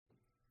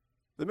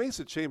The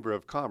Mesa Chamber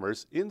of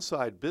Commerce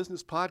Inside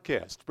Business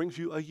Podcast brings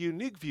you a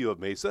unique view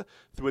of Mesa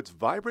through its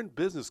vibrant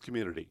business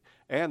community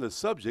and the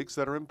subjects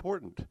that are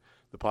important.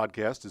 The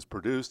podcast is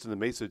produced in the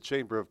Mesa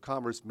Chamber of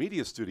Commerce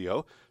Media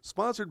Studio,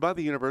 sponsored by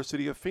the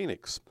University of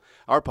Phoenix.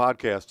 Our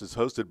podcast is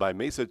hosted by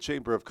Mesa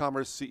Chamber of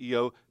Commerce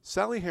CEO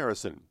Sally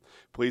Harrison.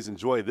 Please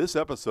enjoy this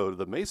episode of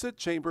the Mesa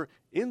Chamber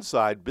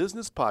Inside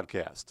Business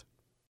Podcast.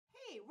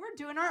 We're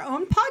doing our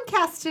own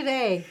podcast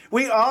today.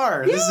 We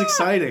are. Yeah. This is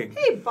exciting.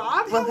 Hey,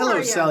 Bob. Well, how hello, are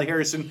you? Sally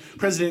Harrison,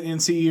 President and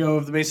CEO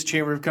of the Mesa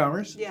Chamber of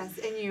Commerce. Yes,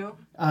 and you?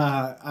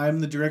 I'm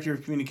the Director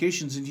of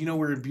Communications, and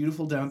we're in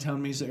beautiful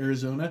downtown Mesa,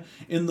 Arizona,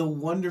 in the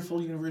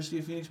wonderful University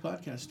of Phoenix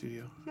podcast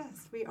studio.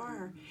 Yes, we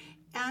are.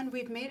 And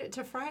we've made it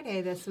to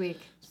Friday this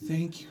week.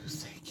 Thank you,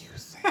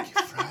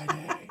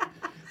 Friday.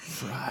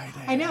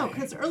 Friday. I know,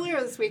 because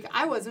earlier this week,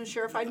 I wasn't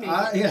sure if I'd make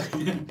it.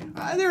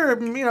 Yeah.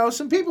 There are,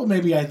 some people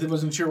maybe I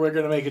wasn't sure we're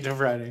going to make it to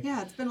Friday.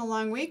 Yeah, it's been a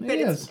long week, but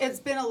it's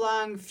been a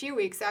long few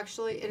weeks,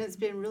 actually, and it's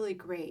been really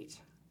great.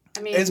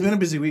 I mean, it's been a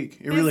busy week.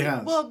 It really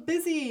has. Well,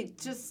 busy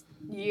just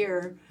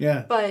year.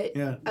 Yeah. But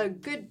yeah. a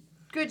good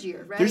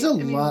year, right? There's a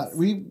lot.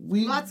 We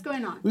lots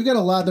going on. We've got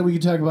a lot that we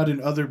can talk about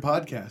in other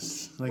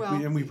podcasts.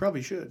 And we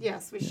probably should.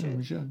 Yes, we should.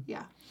 We should.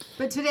 Yeah.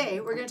 But today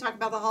we're going to talk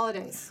about the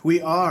holidays.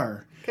 We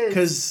are.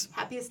 Because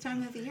happiest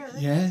time of the year.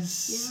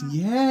 Yes.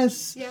 Yeah.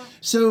 Yes. Yeah.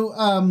 So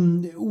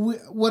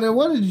what I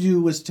wanted to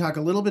do was talk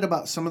a little bit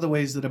about some of the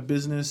ways that a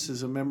business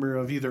is a member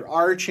of either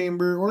our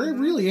chamber or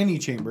really any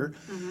chamber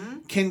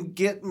can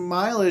get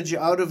mileage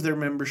out of their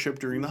membership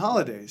during the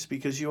holidays.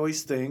 Because you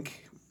always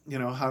think,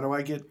 how do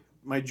I get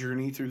my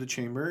journey through the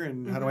chamber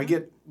and how do I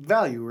get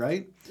value,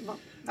 right? Well,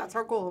 that's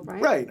our goal,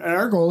 right? Right. And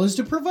our goal is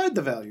to provide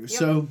the value.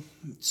 Yep.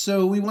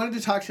 So we wanted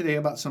to talk today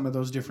about some of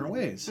those different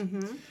ways.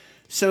 Mm-hmm.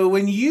 So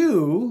when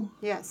you...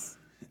 Yes.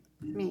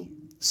 Me.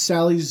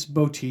 Sally's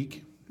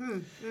Boutique.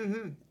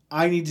 Mm-hmm.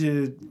 I need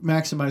to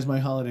maximize my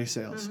holiday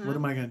sales. What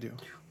am I going to do?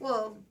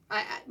 Well,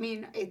 I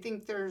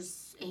think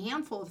there's a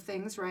handful of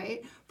things,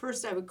 right?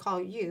 First, I would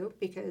call you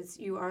because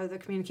you are the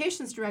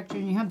communications director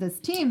and you have this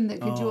team that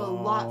could do a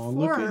lot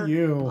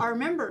for our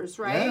members,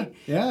 right?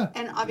 Yeah.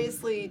 And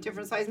obviously,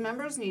 different size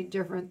members need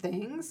different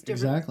things.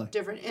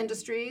 Different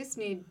industries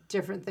need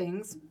different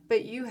things.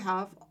 But you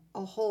have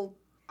a whole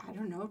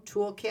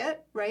toolkit,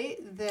 right?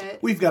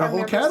 That we've got a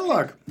whole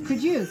catalog.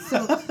 Could use.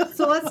 So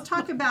let's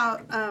talk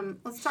about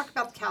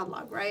the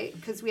catalog, right?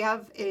 Because we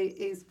have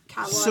a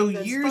catalog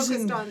that's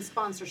focused on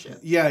sponsorship.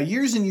 Yeah,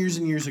 years and years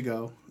and years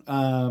ago.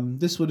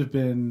 This would have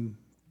been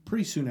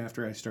pretty soon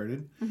after I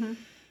started. Mm-hmm.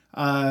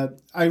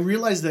 I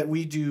realized that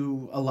we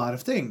do a lot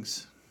of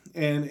things.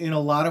 And in a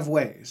lot of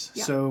ways.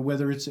 Yeah. So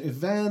whether it's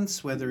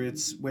events, whether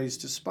it's ways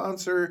to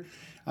sponsor,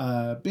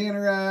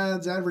 banner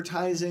ads,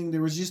 advertising,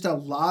 there was just a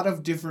lot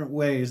of different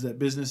ways that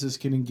businesses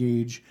can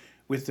engage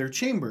with their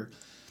chamber.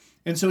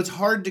 And so it's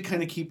hard to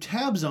kind of keep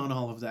tabs on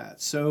all of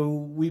that. So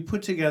we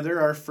put together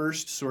our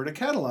first sort of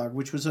catalog,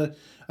 which was a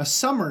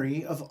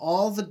summary of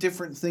all the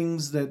different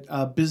things that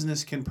a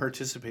business can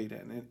participate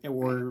in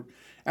or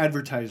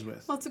advertise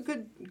with. Well, it's a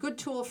good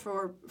tool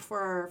for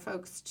our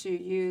folks to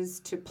use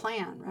to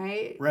plan,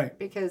 right? Right.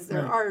 Because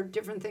there are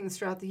different things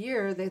throughout the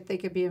year that they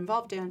could be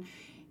involved in,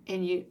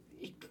 and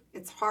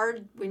it's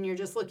hard when you're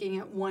just looking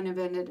at one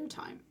event at a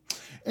time.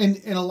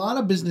 And a lot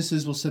of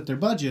businesses will set their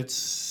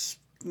budgets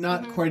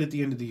not quite at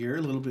the end of the year,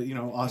 a little bit,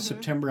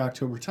 September,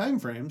 October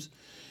timeframes.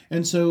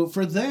 And so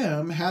for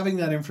them, having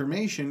that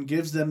information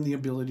gives them the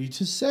ability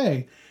to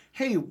say,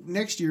 hey,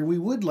 next year we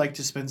would like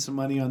to spend some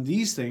money on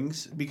these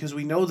things because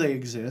we know they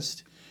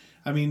exist.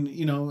 I mean,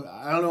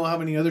 I don't know how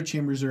many other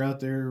chambers are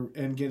out there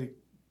and get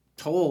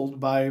told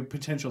by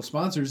potential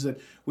sponsors that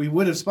we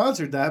would have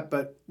sponsored that,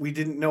 but we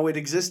didn't know it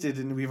existed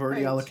and we've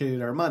already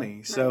allocated our money.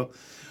 Right. So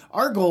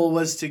our goal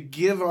was to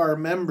give our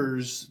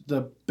members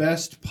the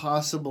best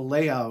possible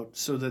layout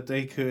so that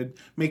they could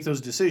make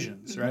those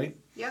decisions, right?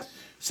 Yep.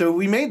 So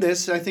we made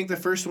this, I think the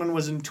first one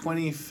was in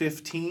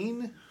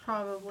 2015.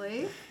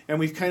 Probably. And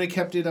we've kind of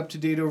kept it up to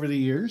date over the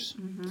years.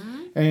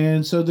 Mm-hmm.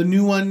 And so the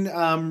new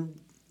one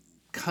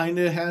kind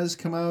of has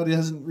come out. It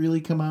hasn't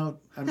really come out.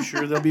 I'm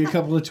sure there'll be a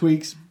couple of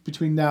tweaks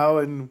between now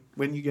and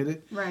when you get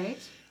it. Right.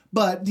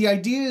 But the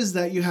idea is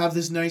that you have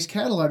this nice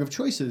catalog of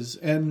choices.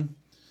 And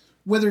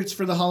whether it's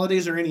for the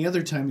holidays or any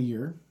other time of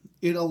year,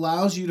 it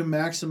allows you to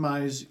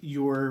maximize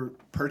your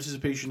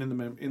participation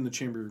in the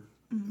chamber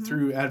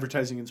through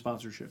advertising and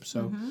sponsorship.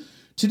 So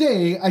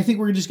today, I think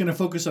we're just going to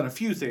focus on a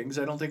few things.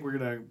 I don't think we're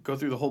going to go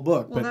through the whole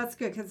book. Well, that's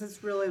good because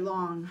it's really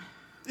long.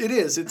 It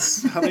is.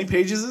 It's how many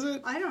pages is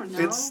it? I don't know.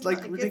 It's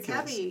ridiculous. It's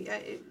heavy.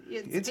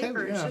 It's paper.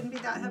 Heavy, yeah. It shouldn't be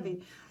that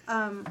heavy.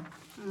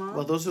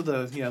 Well, those are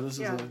the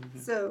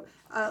So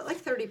like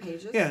 30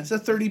 pages. Yeah, it's a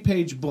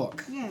 30-page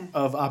book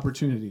of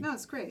opportunity. No,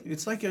 it's great.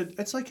 It's like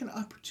an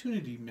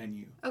opportunity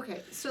menu.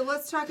 Okay, so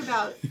let's talk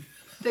about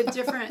the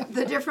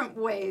different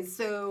ways.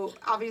 So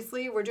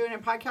obviously we're doing a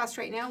podcast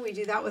right now. We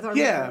do that with our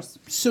members.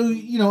 So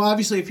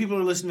obviously if people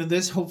are listening to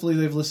this, hopefully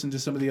they've listened to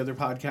some of the other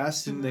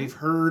podcasts and they've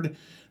heard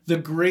the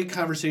great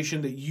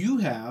conversation that you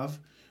have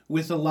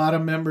with a lot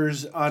of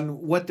members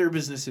on what their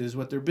business is,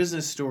 what their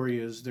business story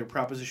is, their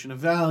proposition of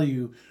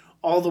value,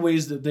 all the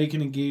ways that they can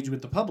engage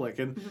with the public.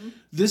 And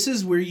this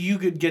is where you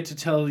could get to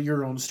tell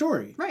your own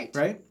story. Right.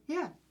 Right?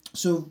 Yeah.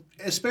 So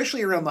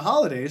especially around the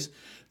holidays,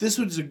 this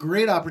was a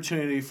great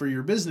opportunity for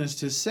your business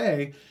to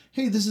say,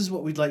 hey, this is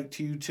what we'd like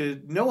you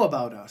to know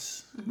about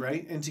us,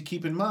 right? And to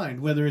keep in mind,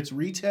 whether it's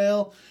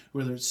retail,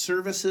 whether it's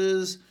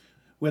services,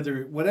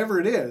 whatever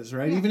it is,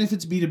 right? Yeah. Even if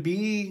it's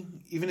B2B,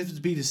 even if it's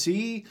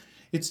B2C,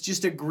 it's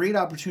just a great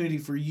opportunity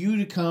for you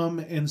to come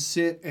and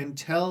sit and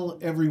tell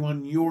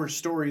everyone your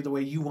story the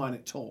way you want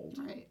it told.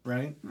 Right.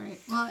 Right? Right.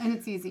 Well, and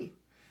it's easy.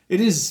 It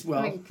is,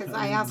 well... Because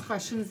I ask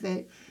questions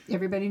that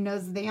everybody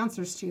knows the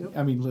answers to.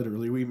 I mean,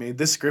 literally, we made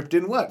this script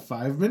in,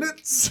 5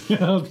 minutes?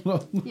 Yeah.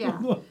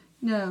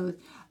 No.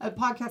 A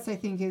podcast, I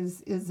think,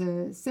 is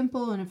a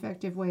simple and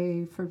effective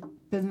way for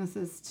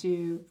businesses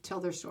to tell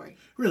their story.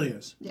 Really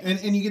is. Yeah.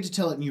 And you get to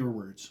tell it in your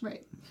words.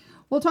 Right.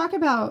 We'll talk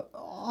about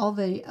all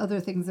the other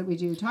things that we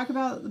do. Talk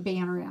about the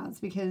banner ads,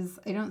 because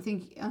I don't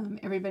think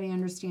everybody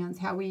understands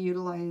how we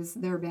utilize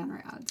their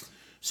banner ads.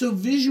 So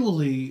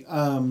visually,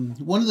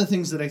 one of the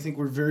things that I think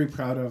we're very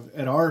proud of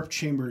at our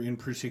chamber in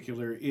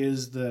particular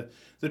is the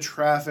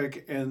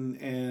traffic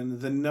and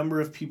the number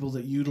of people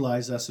that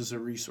utilize us as a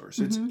resource.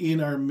 It's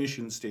in our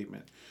mission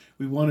statement.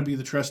 We want to be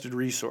the trusted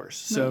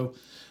resource. Right.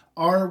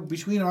 So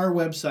between our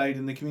website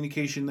and the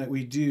communication that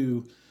we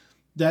do,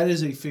 that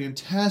is a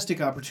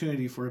fantastic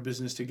opportunity for a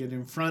business to get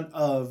in front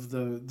of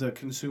the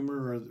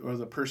consumer or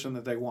the person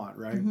that they want,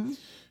 right?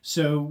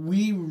 So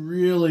we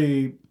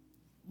really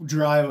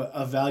drive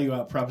a value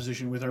out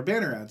proposition with our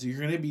banner ads. You're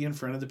going to be in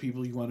front of the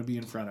people you want to be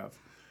in front of.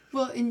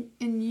 Well,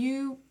 and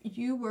you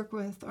work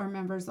with our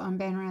members on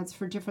banner ads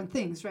for different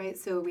things, right?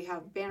 So we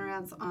have banner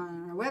ads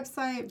on our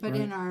website, but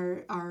in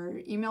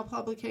our email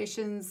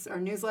publications, our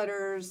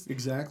newsletters,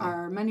 exactly,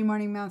 our Monday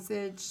morning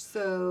message.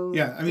 So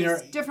yeah, I mean,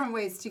 there's different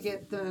ways to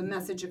get the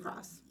message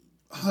across.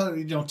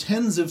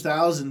 Tens of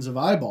thousands of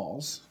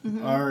eyeballs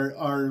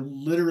are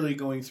literally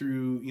going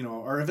through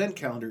our event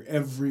calendar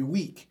every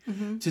week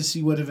to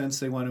see what events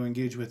they want to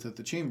engage with at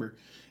the chamber.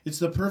 It's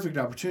the perfect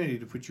opportunity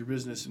to put your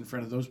business in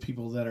front of those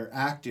people that are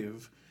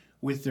active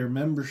with their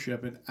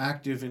membership and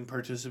active in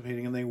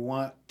participating, and they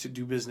want to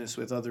do business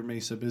with other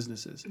Mesa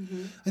businesses.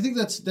 I think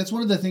that's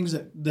one of the things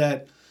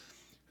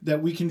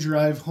that we can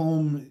drive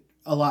home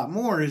a lot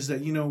more is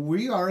that,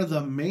 we are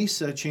the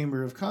Mesa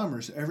Chamber of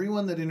Commerce.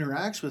 Everyone that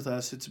interacts with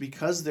us, it's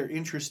because they're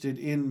interested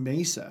in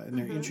Mesa and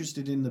they're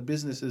interested in the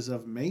businesses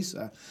of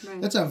Mesa. Right.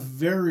 That's a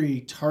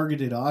very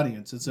targeted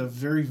audience. It's a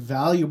very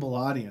valuable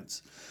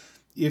audience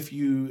if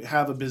you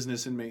have a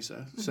business in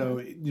Mesa.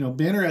 So,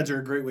 banner ads are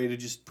a great way to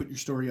just put your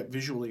story up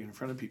visually in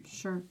front of people.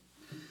 Sure.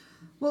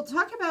 Well,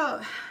 talk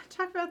about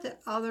the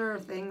other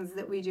things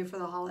that we do for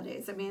the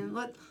holidays. I mean,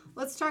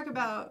 let's talk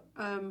about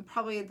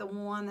probably the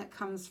one that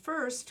comes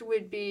first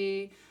would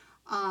be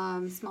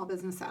Small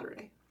Business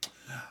Saturday.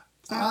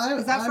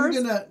 Is that first?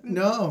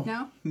 No.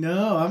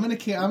 I'm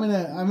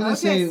gonna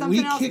say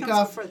we kick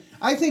off.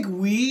 I think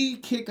we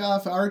kick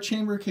off. Our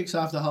chamber kicks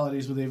off the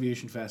holidays with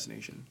Aviation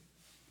Fascination.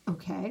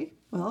 Okay.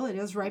 Well, it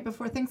is right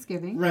before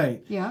Thanksgiving.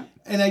 Right. Yeah.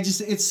 And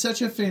it's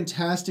such a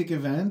fantastic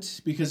event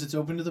because it's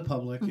open to the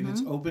public and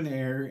it's open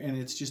air and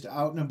it's just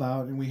out and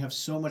about, and we have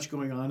so much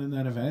going on in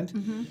that event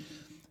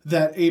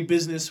that a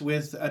business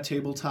with a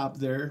tabletop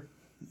there,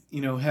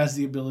 has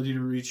the ability to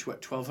reach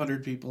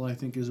 1,200 people, I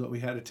think is what we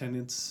had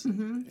attendance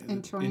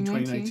in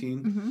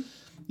 2019.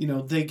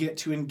 They get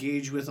to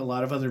engage with a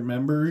lot of other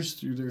members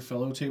through their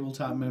fellow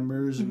tabletop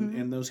members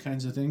and those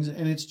kinds of things.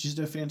 And it's just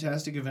a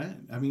fantastic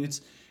event. I mean,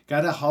 it's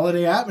got a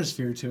holiday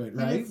atmosphere to it,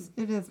 right?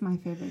 It is my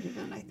favorite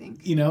event, I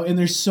think. And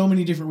there's so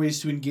many different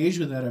ways to engage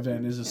with that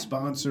event as a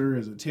sponsor,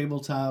 as a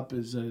tabletop,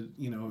 as a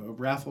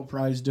raffle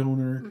prize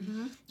donor.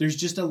 There's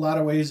just a lot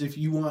of ways if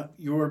you want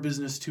your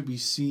business to be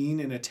seen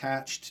and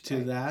attached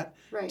to that,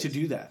 to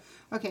do that.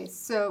 Okay,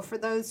 so for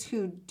those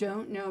who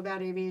don't know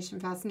about Aviation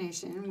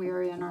Fascination, we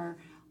are in our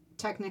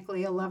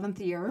technically 11th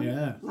year.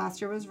 Yeah.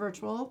 Last year was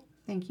virtual.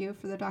 Thank you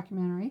for the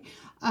documentary.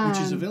 Which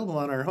is available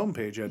on our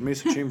homepage at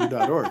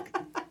mesachamber.org.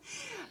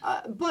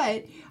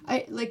 But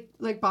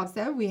like Bob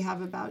said, we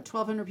have about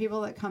 1,200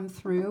 people that come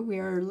through. We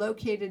are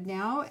located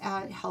now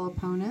at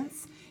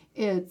Heliponents.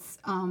 It's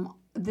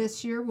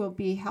this year will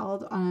be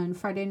held on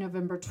Friday,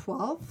 November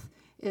 12th.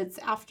 It's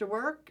after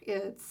work.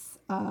 It's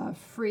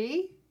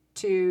free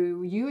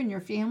to you and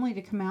your family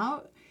to come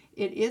out.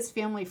 It is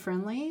family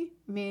friendly.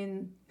 I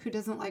mean, who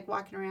doesn't like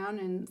walking around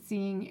and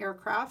seeing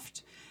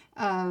aircraft?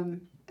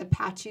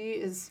 Apache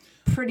is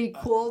pretty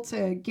cool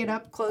to get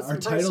up close and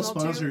personal to. Our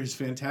title sponsor is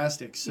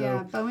fantastic. So,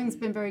 yeah, Boeing's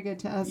been very good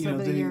to us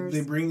over the years.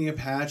 They bring the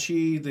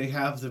Apache. They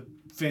have the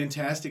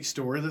fantastic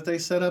store that they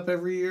set up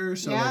every year.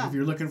 So if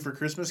you're looking for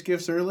Christmas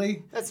gifts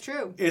early, that's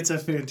true. It's a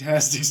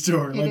fantastic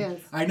store. It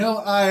is. I know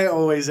I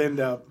always end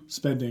up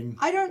spending.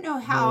 I don't know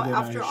how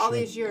after all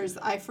these years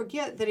I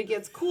forget that it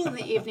gets cool in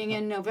the evening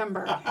in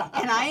November,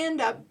 and I end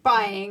up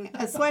buying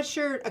a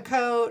sweatshirt, a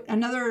coat,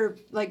 another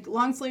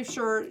long sleeve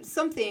shirt,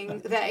 something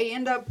that I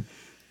end up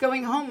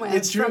going home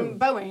with from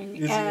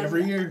Boeing. It's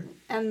every year.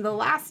 And the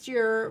last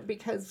year,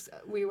 because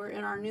we were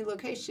in our new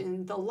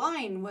location, the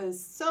line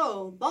was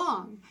so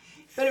long.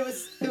 But it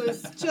was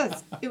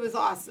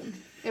awesome.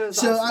 It was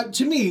so awesome.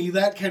 To me,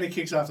 that kind of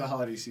kicks off the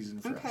holiday season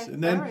for us.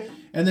 And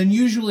then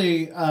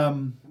usually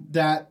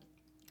that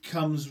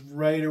comes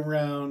right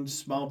around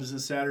Small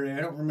Business Saturday.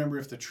 I don't remember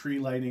if the tree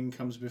lighting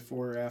comes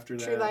before or after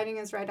that. Tree lighting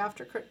is right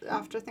after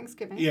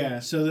Thanksgiving. Yeah,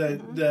 so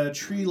the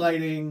tree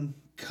lighting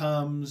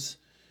comes,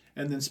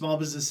 and then Small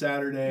Business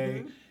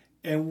Saturday.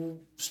 And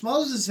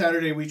Small Business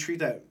Saturday, we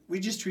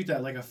just treat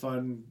that like a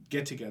fun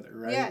get together,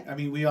 right? Yeah. I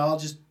mean, we all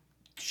just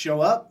show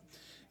up,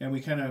 and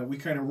we kind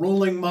of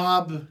rolling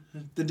mob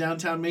the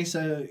downtown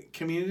Mesa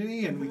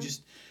community, and we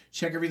just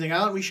check everything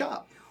out and we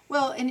shop.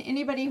 Well, and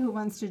anybody who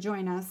wants to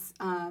join us,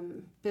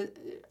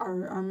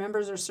 our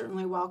members are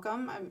certainly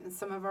welcome.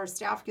 Some of our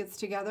staff gets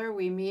together.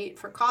 We meet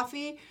for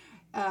coffee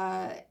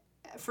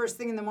first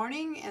thing in the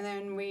morning, and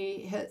then we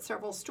hit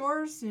several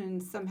stores,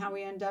 and somehow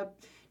we end up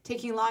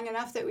taking long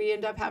enough that we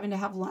end up having to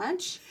have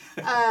lunch.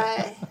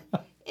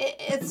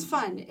 It's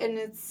fun, and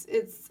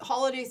it's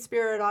holiday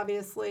spirit,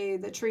 obviously.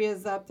 The tree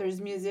is up.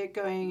 There's music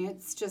going.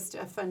 It's just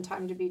a fun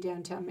time to be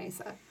downtown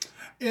Mesa.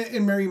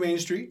 In Merry Main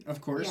Street, of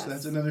course. Yes.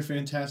 That's another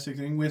fantastic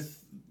thing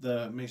with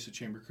the Mesa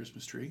Chamber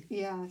Christmas tree.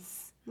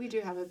 Yes. We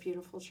do have a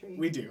beautiful tree.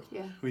 We do.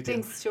 Yeah. We do.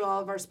 Thanks to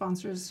all of our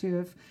sponsors who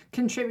have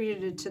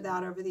contributed to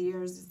that over the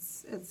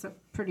years. It's a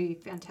pretty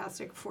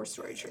fantastic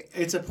 4-story tree.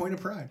 It's a point of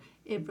pride.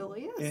 It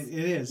really is. It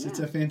is. Yeah. It's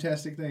a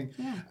fantastic thing.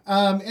 Yeah.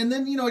 And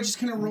then, it just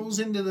kind of rolls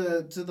into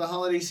the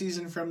holiday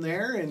season from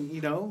there, and,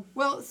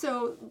 Well,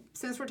 so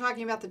since we're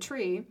talking about the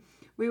tree,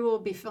 we will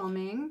be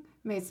filming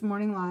Mesa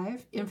Morning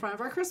Live in front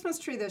of our Christmas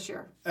tree this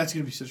year. That's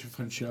going to be such a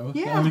fun show.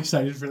 Yeah. I'm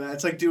excited for that.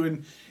 It's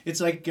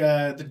like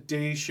the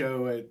day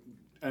show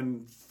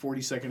on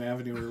 42nd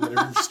Avenue or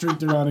whatever street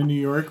they're on in New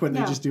York when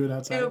they just do it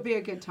outside. It'll be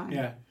a good time.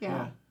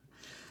 Yeah.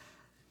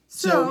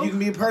 So you can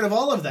be a part of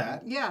all of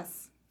that.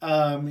 Yes.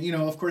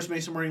 Of course,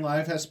 Mesa Morning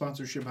Live has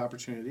sponsorship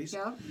opportunities.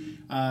 Yeah.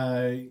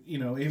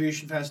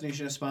 Aviation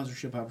Fascination has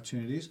sponsorship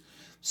opportunities.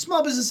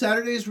 Small Business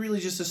Saturday is really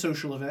just a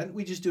social event.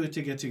 We just do it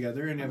to get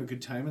together and have a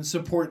good time and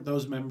support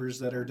those members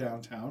that are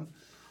downtown.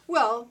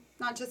 Well,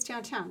 not just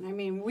downtown. I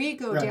mean, we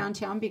go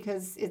downtown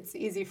because it's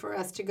easy for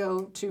us to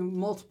go to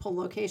multiple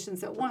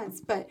locations at once.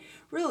 But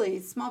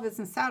really, Small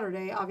Business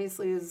Saturday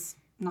obviously is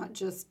not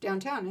just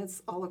downtown.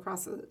 It's all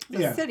across the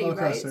city, all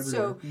across right?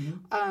 everywhere. So,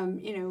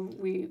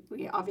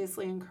 we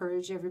obviously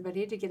encourage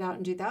everybody to get out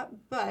and do that.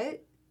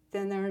 But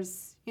then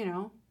there's,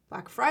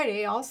 Black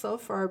Friday also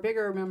for our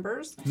bigger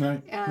members.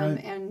 Right.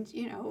 And,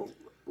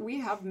 we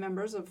have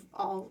members of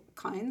all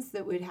kinds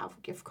that would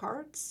have gift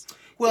cards,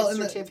 gift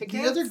certificates.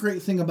 The other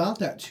great thing about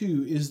that,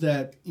 too, is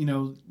that,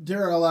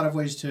 there are a lot of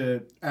ways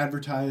to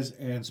advertise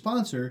and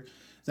sponsor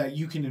that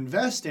you can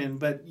invest in,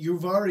 but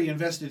you've already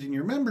invested in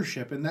your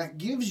membership, and that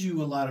gives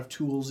you a lot of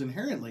tools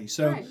inherently.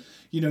 So,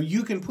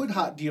 you can put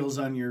hot deals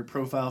on your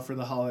profile for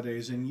the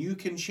holidays, and you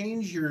can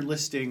change your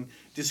listing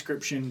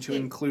description to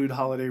include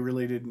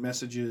holiday-related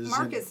messages.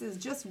 Marcus is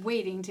just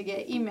waiting to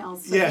get emails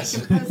so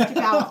he can post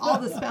about all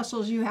the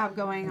specials you have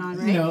going on,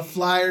 right?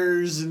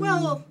 Flyers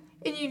and...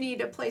 And you need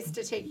a place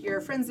to take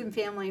your friends and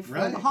family for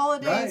the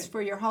holidays,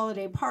 for your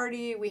holiday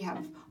party. We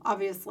have,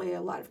 obviously,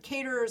 a lot of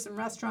caterers and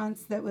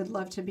restaurants that would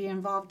love to be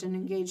involved and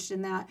engaged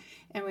in that.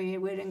 And we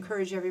would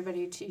encourage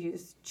everybody to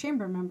use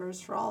chamber members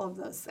for all of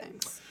those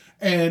things.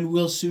 And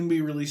we'll soon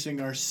be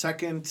releasing our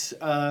second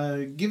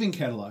giving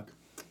catalog.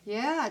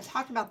 Yeah,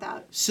 talk about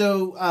that.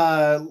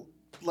 So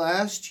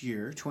last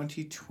year,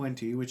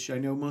 2020, which I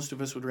know most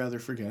of us would rather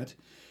forget,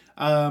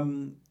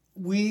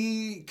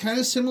 we, kind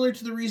of similar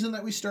to the reason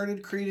that we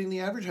started creating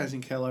the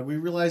advertising catalog, we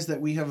realized that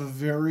we have a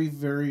very,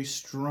 very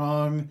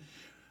strong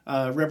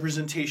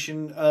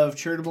representation of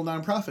charitable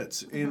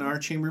nonprofits in our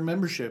chamber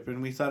membership.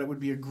 And we thought it would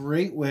be a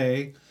great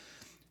way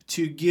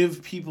to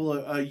give people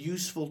a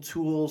useful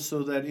tool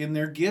so that in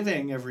their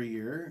giving every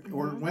year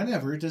or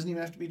whenever, it doesn't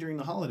even have to be during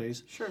the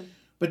holidays. Sure.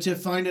 But to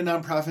find a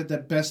nonprofit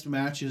that best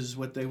matches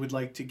what they would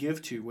like to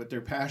give to, what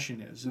their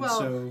passion is.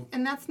 And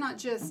and that's not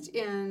just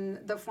in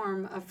the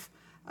form of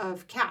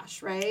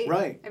cash, right?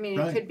 Right. I mean,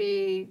 it could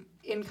be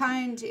in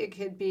kind, it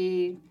could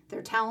be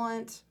their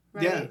talent,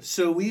 right? Yeah.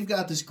 So we've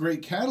got this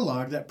great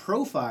catalog that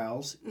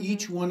profiles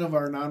each one of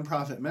our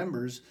nonprofit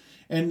members,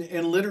 and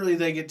literally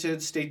they get to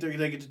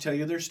tell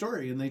you their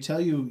story, and they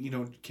tell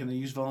you, can they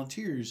use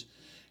volunteers?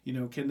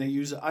 Can they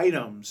use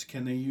items?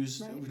 Can they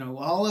use,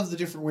 all of the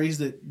different ways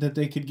that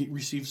they could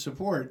receive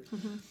support,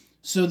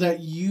 so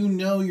that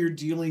you're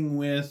dealing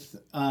with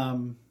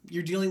an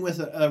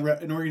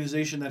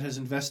organization that has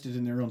invested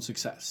in their own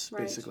success.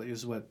 Basically,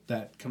 is what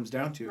that comes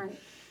down to. Right.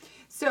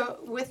 So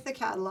with the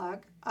catalog,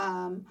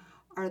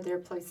 are there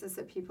places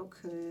that people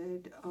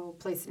could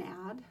place an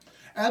ad?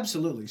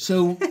 Absolutely.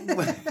 So,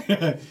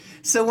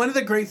 so one of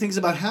the great things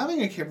about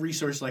having a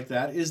resource like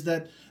that is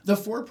that the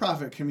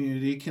for-profit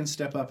community can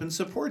step up and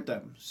support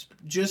them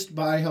just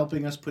by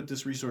helping us put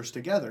this resource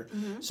together.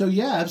 So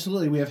yeah,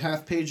 absolutely. We have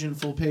half-page and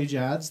full-page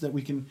ads that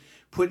we can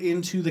put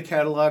into the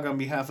catalog on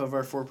behalf of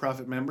our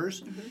for-profit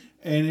members. Mm-hmm.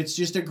 And it's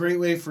just a great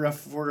way for a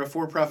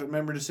for-profit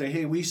member to say,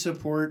 hey, we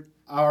support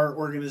our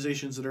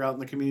organizations that are out in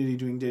the community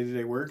doing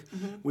day-to-day work.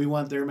 Mm-hmm. We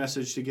want their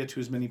message to get to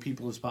as many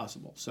people as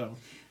possible. So.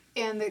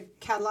 And the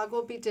catalog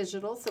will be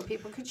digital, so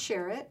people could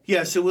share it.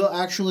 Yeah, so we'll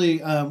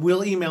actually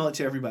we'll email it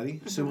to everybody.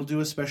 Mm-hmm. So we'll do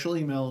a special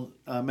email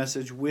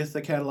message with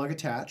the catalog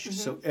attached. Mm-hmm.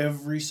 So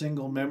every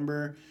single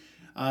member,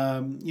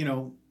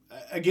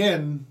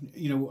 again,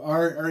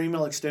 our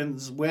email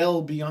extends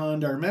well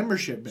beyond our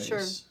membership base.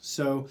 Sure.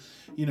 So,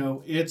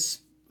 it's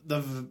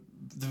the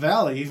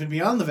valley, even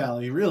beyond the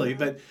valley, really.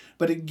 Mm-hmm.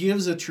 But it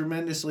gives a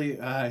tremendously.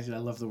 I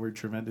love the word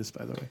tremendous,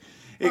 by the way.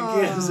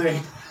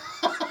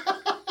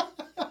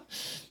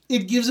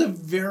 It gives a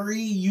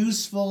very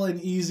useful and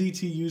easy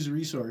to use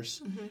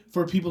resource mm-hmm.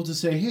 for people to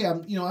say, hey,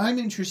 I'm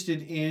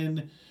interested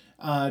in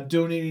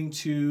donating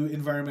to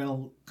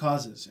environmental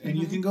causes. And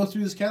mm-hmm. you can go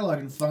through this catalog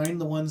and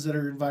find the ones that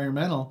are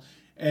environmental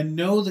and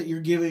know that you're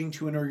giving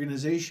to an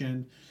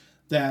organization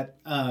that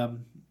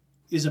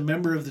is a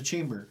member of the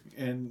chamber.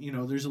 And,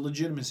 there's a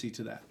legitimacy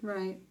to that.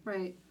 Right.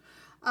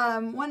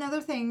 One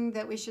other thing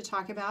that we should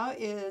talk about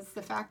is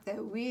the fact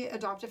that we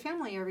adopt a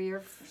family every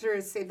year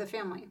through Save the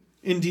Family.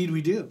 Indeed,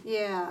 we do.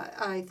 Yeah,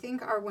 I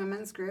think our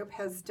women's group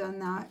has done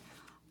that.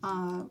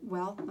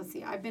 Let's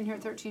see. I've been here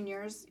 13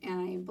 years, and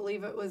I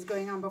believe it was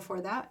going on before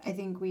that. I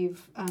think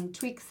we've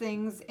tweaked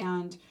things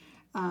and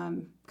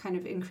kind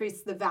of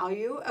increased the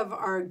value of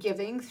our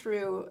giving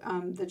through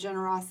the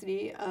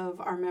generosity of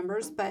our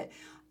members. But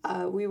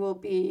we will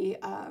be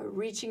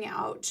reaching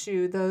out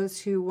to those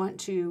who want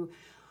to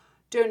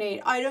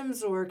donate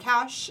items or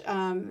cash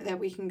that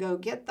we can go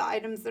get the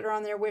items that are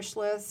on their wish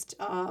list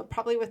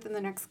probably within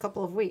the next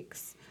couple of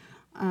weeks.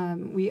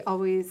 We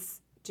always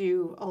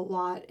do a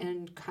lot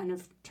and kind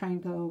of try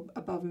and go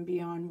above and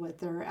beyond what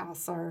their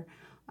asks are.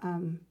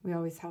 We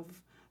always have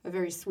a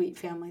very sweet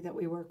family that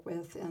we work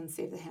with, and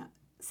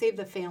Save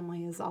the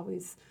Family is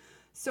always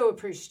so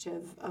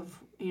appreciative of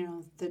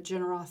the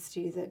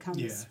generosity that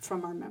comes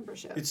from our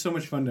membership. It's so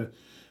much fun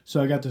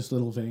so I got this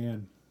little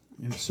van.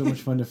 And it's so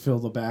much fun to fill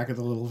the back of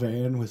the little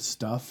van with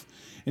stuff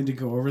and to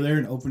go over there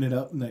and open it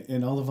up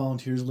and all the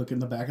volunteers look in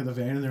the back of the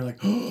van and they're like,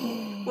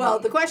 oh. Well,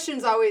 the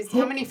question's always,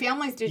 how many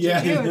families did you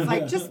do? It's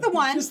like, just the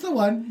one. Just the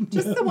one.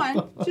 Just the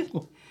one.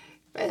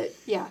 But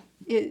yeah,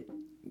 it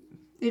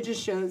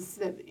just shows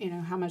that,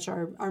 how much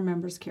our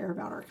members care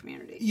about our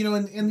community.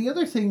 And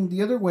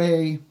the other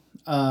way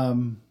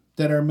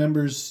that our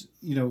members,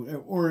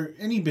 or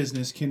any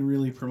business can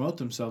really promote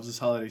themselves this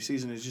holiday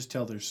season is just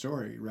tell their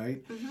story,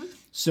 right? Mm-hmm.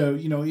 So,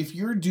 if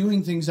you're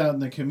doing things out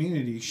in the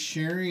community,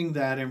 sharing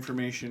that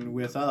information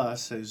with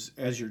us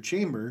as your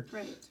chamber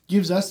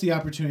gives us the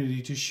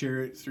opportunity to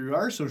share it through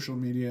our social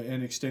media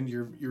and extend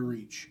your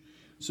reach.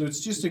 So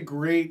it's just a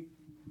great,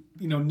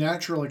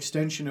 natural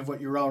extension of what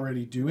you're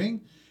already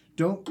doing.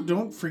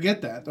 Don't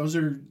forget that. Those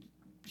are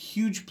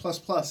huge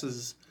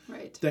pluses.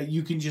 Right. That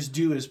you can just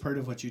do as part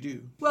of what you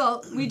do.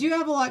 Well, we do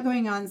have a lot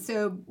going on.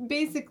 So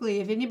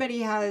basically, if anybody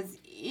has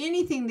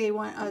anything they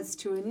want us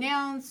to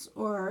announce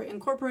or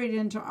incorporate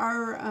into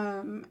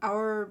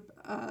our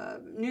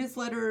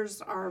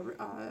newsletters,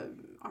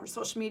 our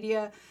social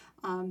media,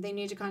 they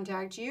need to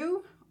contact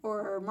you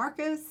or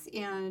Marcus,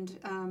 and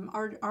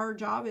our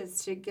job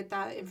is to get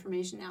that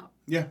information out.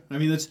 Yeah, I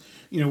mean that's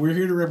we're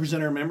here to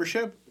represent our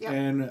membership,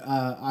 and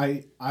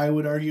I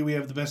would argue we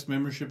have the best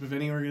membership of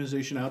any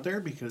organization out there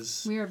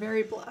because we are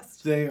very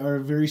blessed. They are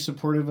very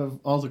supportive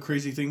of all the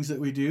crazy things that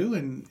we do,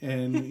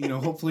 and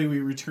hopefully we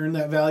return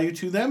that value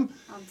to them.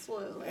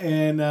 Absolutely.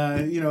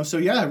 And so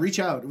reach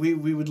out. We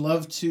would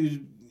love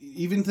to.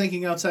 Even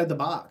thinking outside the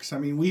box. I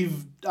mean,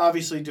 we've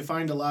obviously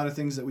defined a lot of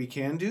things that we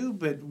can do,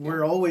 but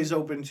we're always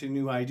open to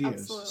new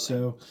ideas. Absolutely.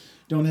 So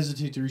don't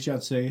hesitate to reach out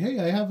and say, hey,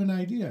 I have an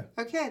idea.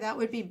 Okay, that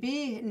would be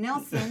B.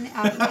 Nelson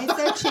at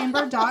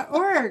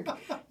mesachamber.org.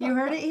 You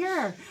heard it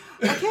here.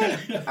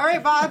 Okay. All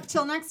right, Bob,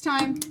 till next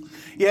time.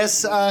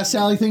 Yes,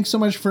 Sally, thanks so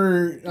much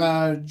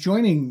for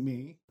joining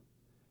me.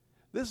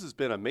 This has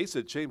been a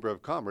Mesa Chamber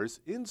of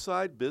Commerce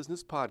Inside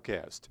Business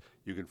podcast.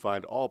 You can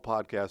find all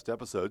podcast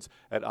episodes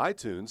at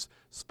iTunes,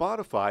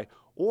 Spotify,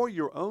 or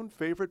your own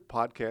favorite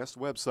podcast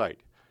website.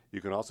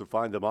 You can also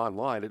find them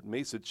online at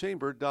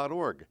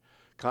mesachamber.org.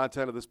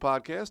 Content of this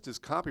podcast is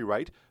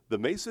copyright the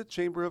Mesa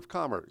Chamber of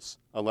Commerce,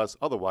 unless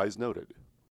otherwise noted.